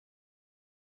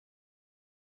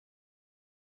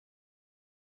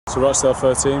So Rochdale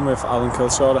 13 with Alan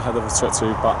Kilshaw ahead of a trip to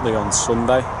Batley on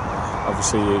Sunday.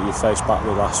 Obviously you faced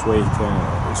Batley last week and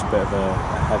it was a bit of a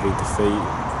heavy defeat.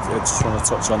 I just want to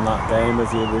touch on that game.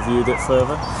 Have you reviewed it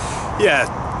further? Yeah,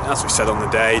 as we said on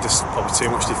the day, just probably too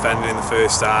much defending in the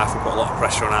first half. We put a lot of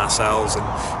pressure on ourselves and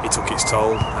it took its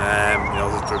toll.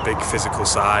 They're a big physical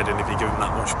side, and if you give them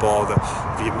that much ball, they're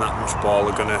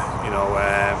going to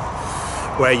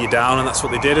wear you down, and that's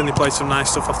what they did, and they played some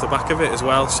nice stuff off the back of it as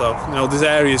well. So there's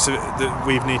areas that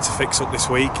we need to fix up this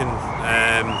week, and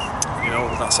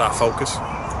that's our focus.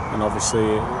 And obviously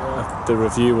the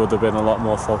review would have been a lot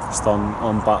more focused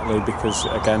on Batley because,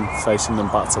 again, facing them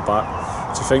back to back.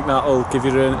 Do you think that'll give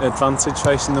you an advantage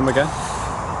facing them again?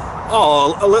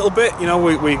 Oh, a little bit. We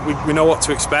know what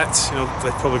to expect.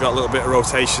 They've probably got a little bit of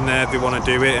rotation there. They want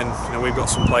to do it, and we've got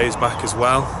some players back as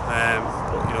well.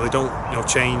 But they don't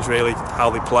change really how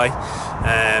they play.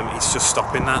 It's just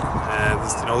stopping that.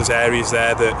 There's areas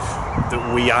there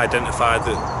that we identified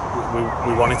that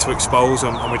we wanted to expose,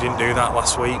 and we didn't do that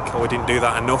last week, or we didn't do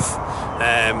that enough.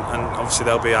 And obviously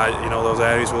there'll be those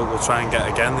areas we'll try and get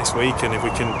again this week, and if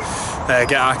we can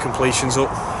get our completions up.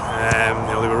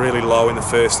 They were really low in the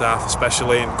first half,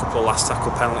 especially, and a couple of last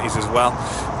tackle penalties as well.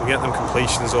 We'll get them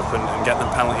completions up and get them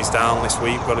penalties down this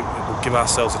week. We'll give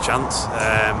ourselves a chance.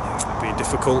 It'll be a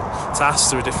difficult task.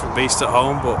 They're a different beast at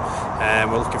home, but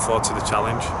we're looking forward to the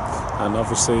challenge. And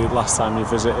obviously last time you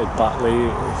visited Batley,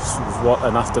 what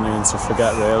an afternoon to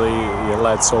forget really. You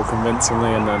led so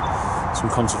convincingly, and then some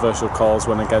controversial calls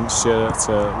went against you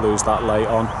to lose that late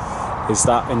on. Is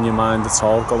that in your mind at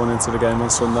all going into the game on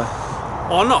Sunday?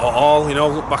 Oh, not at all.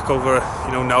 Look back over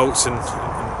notes and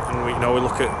we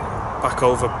look at back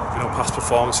over past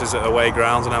performances at away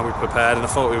grounds and how we prepared, and I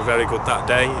thought we were very good that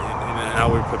day in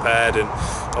how we prepared. And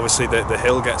obviously the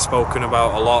hill gets spoken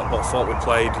about a lot, but I thought we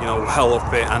played well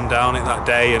up it and down it that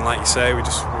day, and like you say, it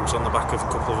was on the back of a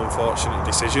couple of unfortunate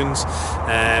decisions,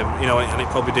 and it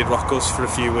probably did rock us for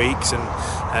a few weeks,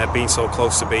 and being so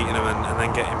close to beating them and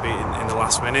then getting beaten in the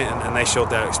last minute, and they showed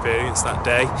their experience that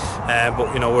day.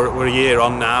 But we're a year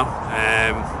on now.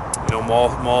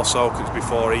 More so because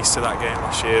before Easter that game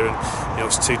last year, and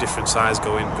it's two different sides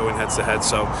going head to head.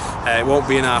 So it won't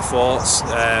be in our thoughts,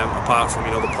 apart from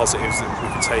the positives that we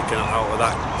can take out of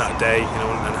that day,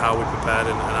 and how we prepared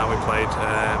and how we played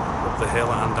up the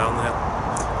hill and down the hill.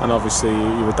 And obviously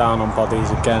you were down on bodies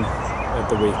again at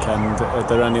the weekend. Are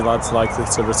there any lads likely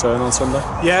to return on Sunday?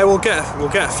 Yeah, we'll get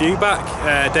a few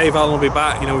back. Dave Allen will be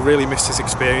back. We really missed his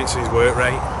experience and his work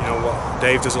rate.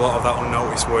 Dave does a lot of that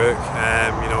unnoticed work.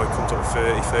 He comes up with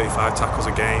 30-35 tackles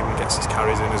a game and gets his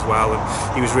carries in as well,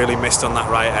 and he was really missed on that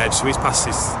right edge, so he's passed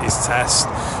his test.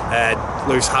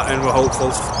 Lewis Hatton, we're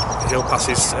hopeful he'll pass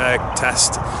his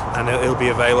test and he'll be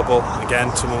available.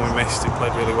 Again, someone we missed, who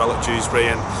played really well at Dewsbury,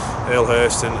 and Earl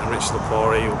Hurst and Richard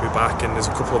Lepore will be back, and there's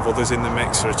a couple of others in the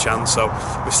mix for a chance. So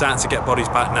we're starting to get bodies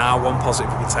back now. One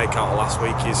positive we can take out of last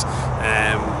week is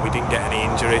we didn't get any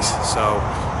injuries, so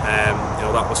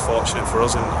that was fortunate for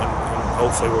us, and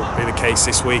hopefully will be the case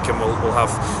this week, and we'll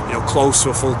have close to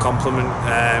a full complement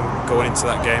going into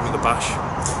that game at the Bash.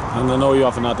 And I know you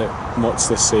haven't had it much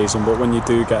this season, but when you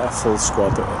do get a full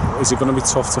squad, is it going to be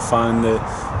tough to find the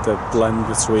blend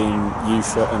between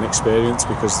youth and experience,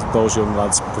 because those young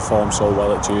lads performed so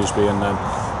well at Dewsbury and then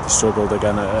they struggled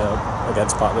again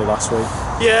against Batley last week?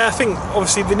 Yeah, I think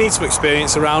obviously they need some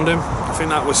experience around them. I think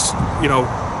that was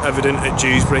evident at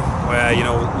Dewsbury, where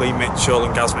Lee Mitchell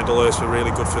and Gaz Middlehurst were really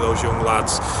good for those young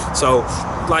lads. So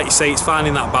like you say, it's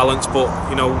finding that balance, but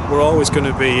we're always going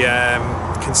to be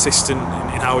consistent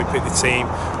in how we pick the team.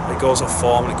 It goes off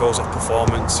form and it goes off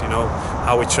performance,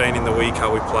 how we train in the week,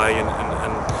 how we play, and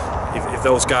if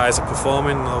those guys are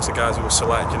performing, those are guys who will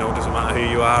select. It doesn't matter who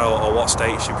you are or what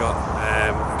status you've got,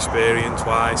 experience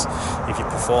wise. If you're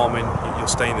performing, you'll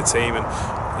stay in the team, and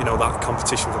that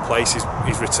competition for place is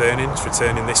returning. It's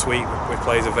returning this week with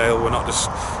players available. We're not just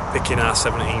picking our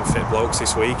 17 fit blokes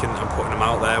this week and putting them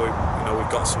out there.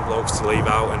 We've got some blokes to leave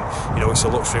out, and it's a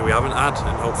luxury we haven't had,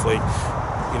 and hopefully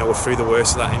we're through the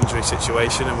worst of that injury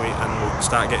situation, and we'll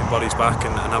start getting bodies back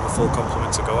and have a full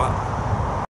complement to go at.